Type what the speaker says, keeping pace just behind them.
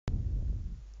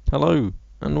Hello,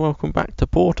 and welcome back to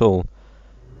Portal.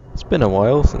 It's been a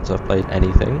while since I've played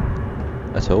anything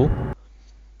at all,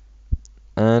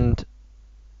 and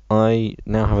I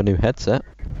now have a new headset,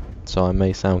 so I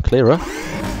may sound clearer.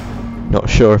 Not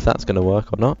sure if that's going to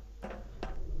work or not,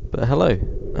 but hello,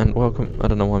 and welcome. I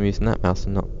don't know why I'm using that mouse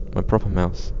and not my proper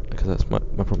mouse, because that's my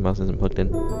proper mouse isn't plugged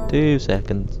in. 2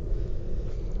 seconds.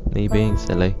 Me being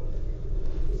silly.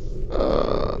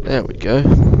 There we go.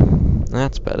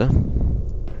 That's better.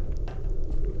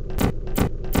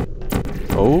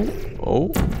 Oh,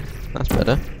 that's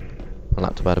better. My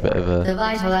laptop had a bit of a The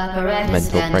vital apparatus mental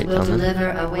stand breakdown will then. deliver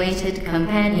a weighted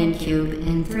companion cube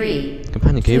in 3,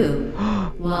 Companion cube. 2,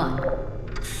 1.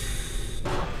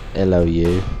 Hello,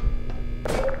 you.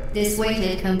 This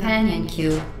weighted companion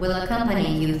cube will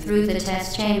accompany you through the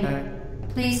test chamber.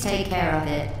 Please take care of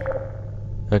it.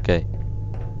 Okay.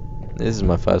 This is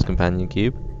my first companion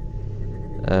cube.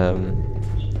 What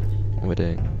are we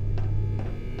doing?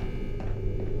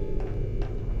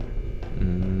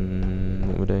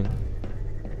 What we're doing?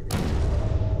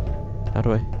 How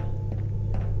do I?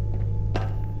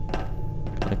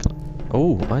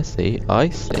 Oh, I see. I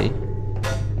see.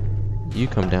 You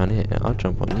come down here. I'll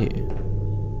jump on you.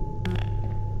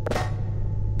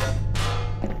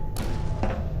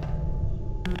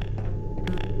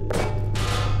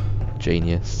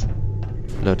 Genius.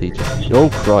 Bloody genius. Oh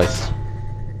Christ.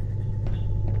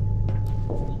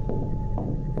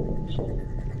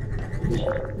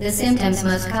 The symptoms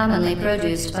most commonly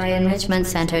produced by enrichment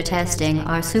center testing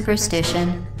are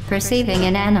superstition, perceiving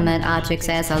inanimate objects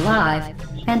as alive,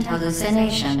 and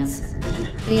hallucinations.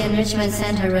 The enrichment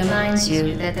center reminds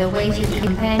you that the weighted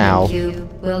companion Ow.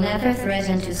 cube will never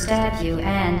threaten to stab you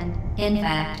and, in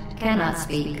fact, cannot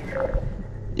speak.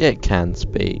 Yeah, it can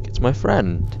speak. It's my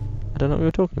friend. I don't know what we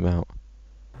were talking about.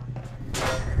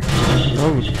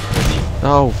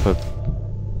 Oh, for...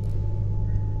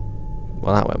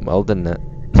 Well, that went well, didn't it?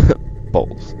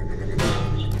 Balls.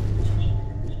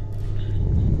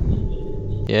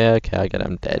 Yeah, okay, I get it,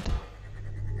 I'm dead.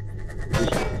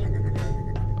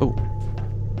 Oh.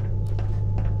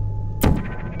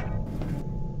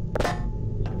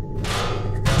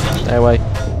 Stay away.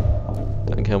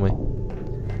 Don't kill me.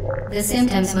 The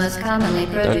symptoms most commonly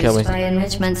kill me. produced by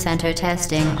enrichment center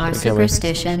testing are Don't kill me.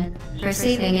 superstition,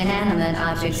 perceiving inanimate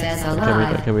objects as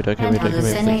alive, Don't kill me, don't kill me, and don't kill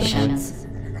me, don't kill me. hallucinations.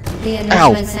 The Ow!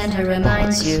 enrichment center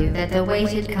reminds Bollocks. you that the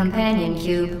weighted companion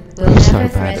cube will I'm so never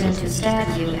bad threaten at to this.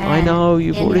 stab you and, I know,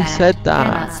 you've in already fact, said that.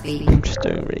 cannot speak. I'm just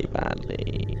doing really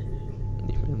badly.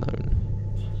 Leave me alone.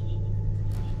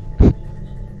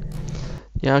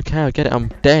 Yeah, okay, I get it, I'm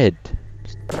dead.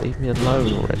 Just leave me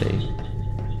alone already.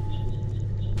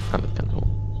 That looks kinda cool.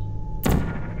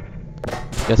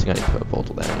 Guessing I need to put a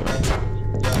portal there anyway.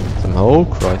 Oh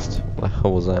Christ, what the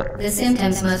hell was that? The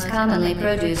symptoms most commonly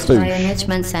produced Boosh. by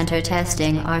enrichment center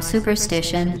testing are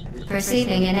superstition,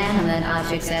 perceiving inanimate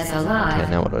objects as alive, Okay,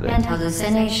 now what do I do? and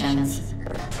hallucinations.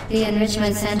 The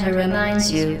enrichment center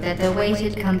reminds you that the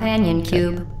weighted companion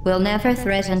cube will never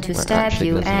threaten to We're stab actually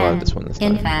you gonna survive and, this one this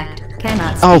in time. fact,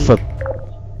 cannot speak. Oh, for...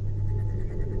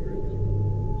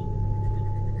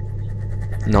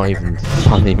 Not even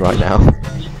funny right now.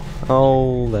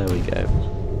 Oh, there we go.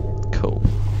 Cool.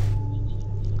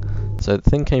 So the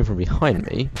thing came from behind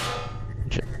me,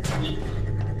 which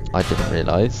I didn't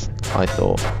realise. I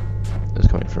thought it was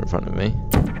coming from in front of me.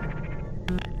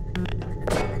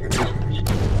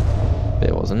 But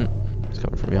it wasn't. It was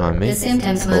coming from behind me. The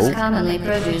symptoms Cool. most commonly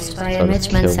produced by So I'll just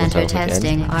enrichment kill center myself again.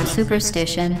 testing are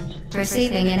superstition,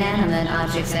 perceiving inanimate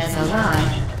objects as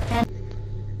alive, and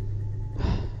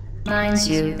reminds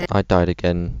you that I died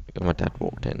again because my dad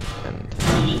walked in and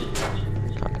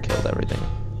kind of killed everything.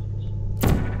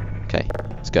 Okay,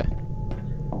 let's go.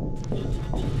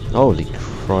 Holy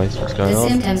Christ, what's going the on?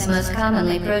 symptoms most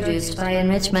commonly produced by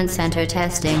enrichment center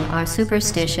testing are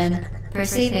superstition,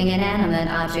 perceiving inanimate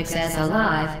objects as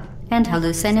alive, and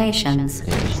hallucinations.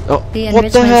 Yes. Oh, The what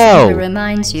enrichment the hell? center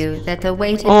reminds you that the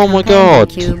weighted Oh my companion God.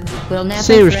 cube will never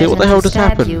Seriously, what the threaten hell to just stab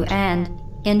happened? you and,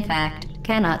 in fact,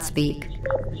 cannot speak.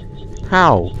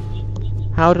 How?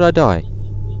 How did I die?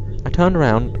 I turned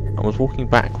around and was walking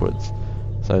backwards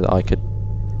so that I could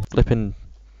flippin'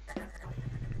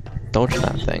 dodge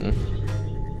that thing.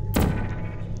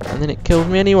 And then it killed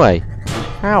me anyway.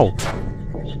 How?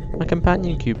 My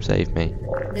companion cube saved me.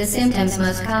 The symptoms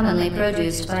most commonly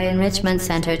produced by enrichment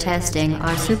center testing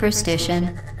are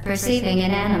superstition, perceiving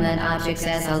inanimate objects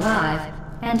as alive,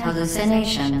 and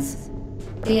hallucinations.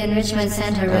 The enrichment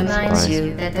center That's reminds right.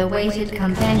 you that the weighted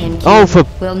companion cube Oh, for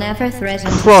will never threaten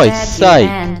to Christ's stab you sake.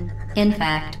 and, in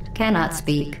fact, cannot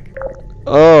speak.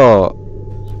 Oh!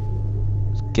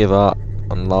 Just give up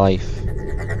on life.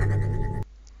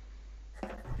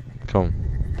 Come on.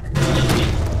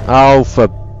 Oh, for...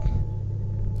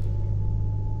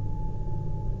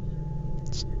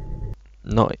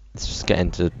 It's just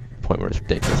getting to the point where it's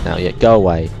ridiculous now. Yeah, go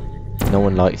away. No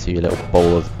one likes you, you little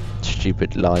ball of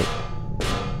stupid light.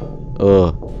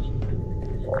 Ugh.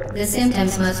 The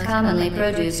symptoms most commonly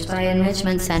produced by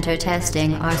enrichment center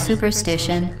testing are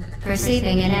superstition,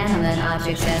 perceiving inanimate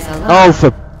objects as alive, Oh,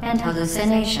 for... and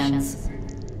hallucinations.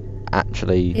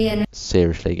 Actually,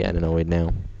 seriously getting annoyed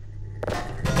now.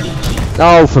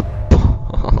 Oh, for...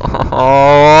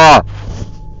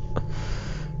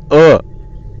 Ugh.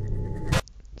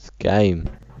 This game.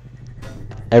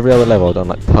 Every other level I've done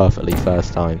like perfectly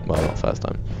first time. Well, not first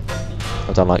time.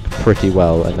 I've done like pretty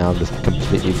well, and now I'm just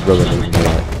completely ruining my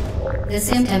life. The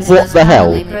symptoms What most the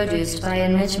hell? commonly produced by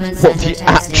enrichment What center the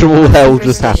testing actual are hell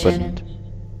just superstition, happened?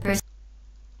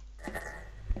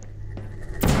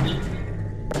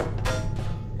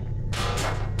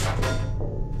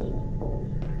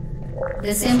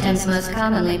 The symptoms most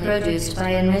commonly produced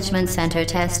by enrichment center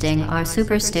testing are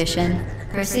superstition,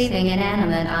 perceiving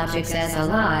inanimate objects as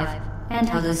alive, and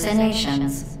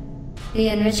hallucinations. The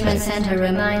enrichment center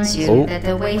reminds you that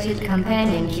the weighted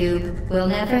companion cube will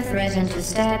never threaten to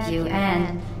stab you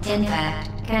and, in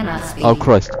fact, cannot speak. Oh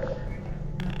Christ.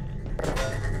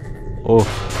 Oh.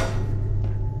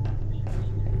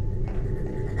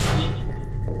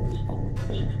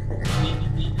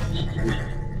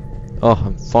 Oh,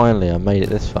 and finally I made it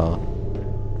this far.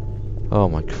 Oh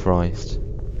my Christ.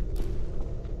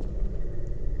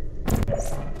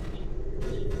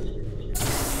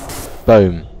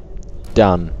 Boom.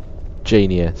 Done.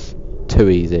 Genius. Too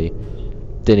easy.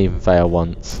 Didn't even fail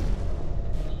once.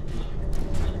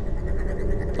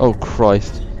 Oh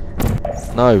Christ.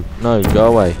 No, no, go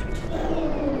away.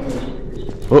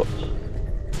 Oh.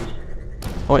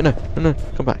 Oh wait, no, no, no,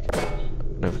 come back.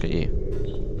 Don't forget you.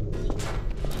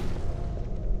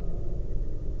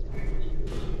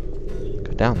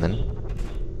 Go down then.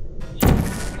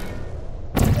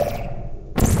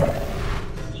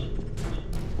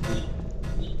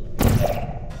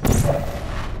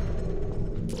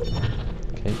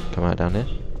 Okay, come out down here.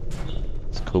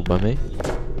 It's cool by me.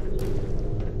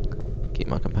 Keep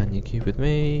my companion cube with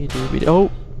me. Oh!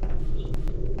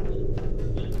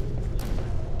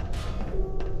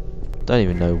 Don't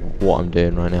even know what I'm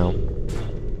doing right now.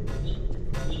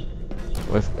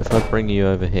 Well, if I bring you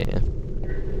over here,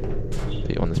 put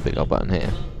you on this big old button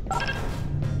here, what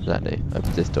does that do?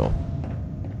 Opens this door.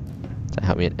 Does that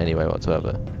help me in any way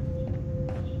whatsoever?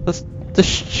 That's the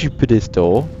stupidest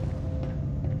door.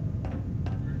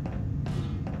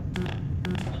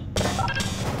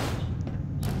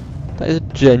 That is a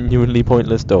genuinely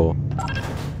pointless door.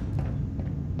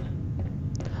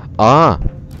 Ah!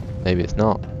 Maybe it's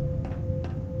not.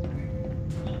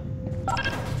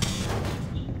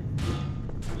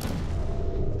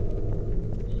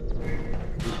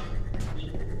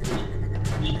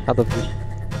 How the...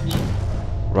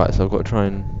 Right, so I've got to try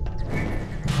and...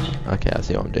 Okay, I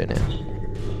see what I'm doing here.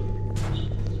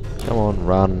 Come on,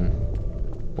 run.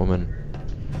 Woman.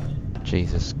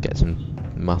 Jesus, get some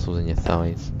muscles in your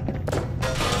thighs.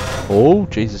 Oh,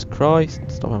 Jesus Christ.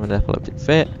 Stop having an epileptic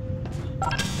fit.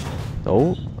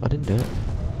 Oh, I didn't do it.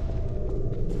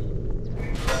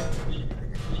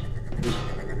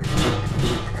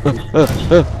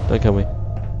 Don't kill me.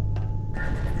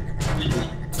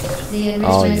 The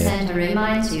enrichment center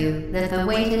reminds you that the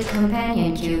weighted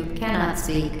companion cube cannot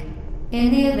speak.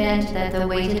 In the event that the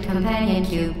weighted companion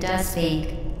cube does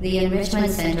speak, the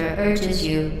enrichment center urges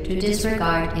you to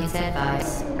disregard its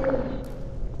advice.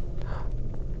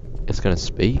 It's gonna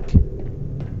speak?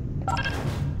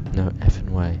 No effing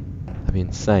way. That'd be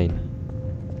insane.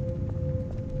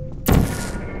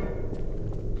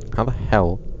 How the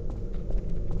hell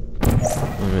am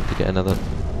I meant to get another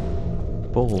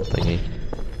ball thingy?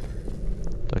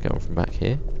 Do I get one from back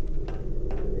here?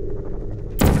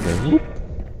 Go whoop.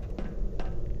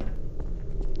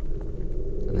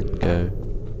 And then go whoop.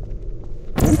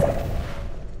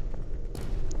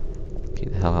 Keep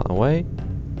the hell out of the way.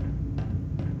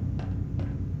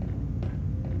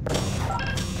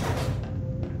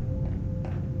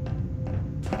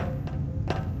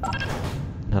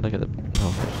 How do I get the...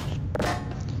 Oh.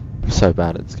 I'm so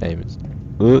bad at this game. It's...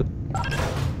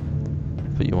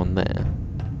 Put you on there.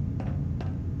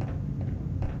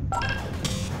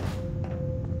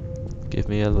 Give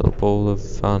me a little ball of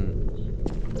fun.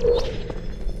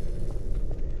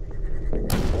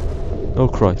 Oh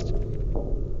Christ.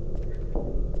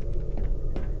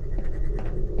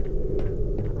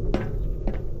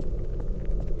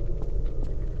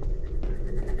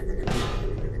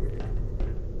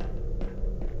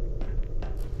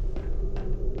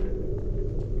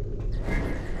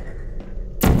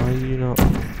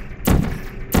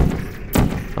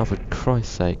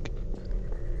 Christ's sake.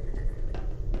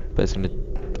 But it's gonna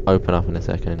open up in a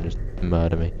second and just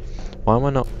murder me. Why am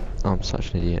I not... Oh, I'm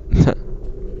such an idiot.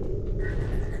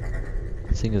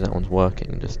 Seeing as that one's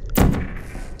working, just...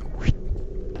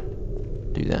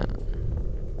 do that.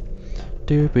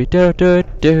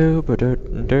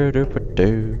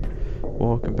 Do-be-do-do-do-ba-do-do-do-ba-do.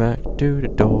 Walking back to the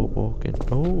door, walking...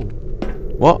 Oh!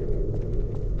 What?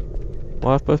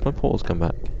 Why have both my portals come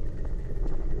back?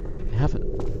 They haven't.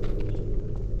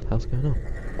 What the hell's going on?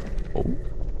 Oh.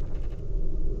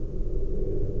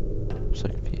 I'm so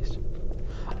confused.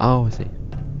 Oh, I see.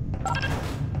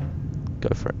 Go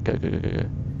for it. Go, go, go, go, go.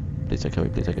 Please don't kill me,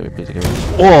 please don't kill me, please don't kill me.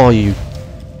 Oh, you...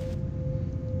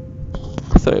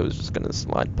 I thought it was just gonna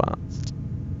slide past.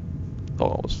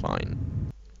 Oh, it was fine.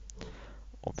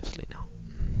 Obviously not.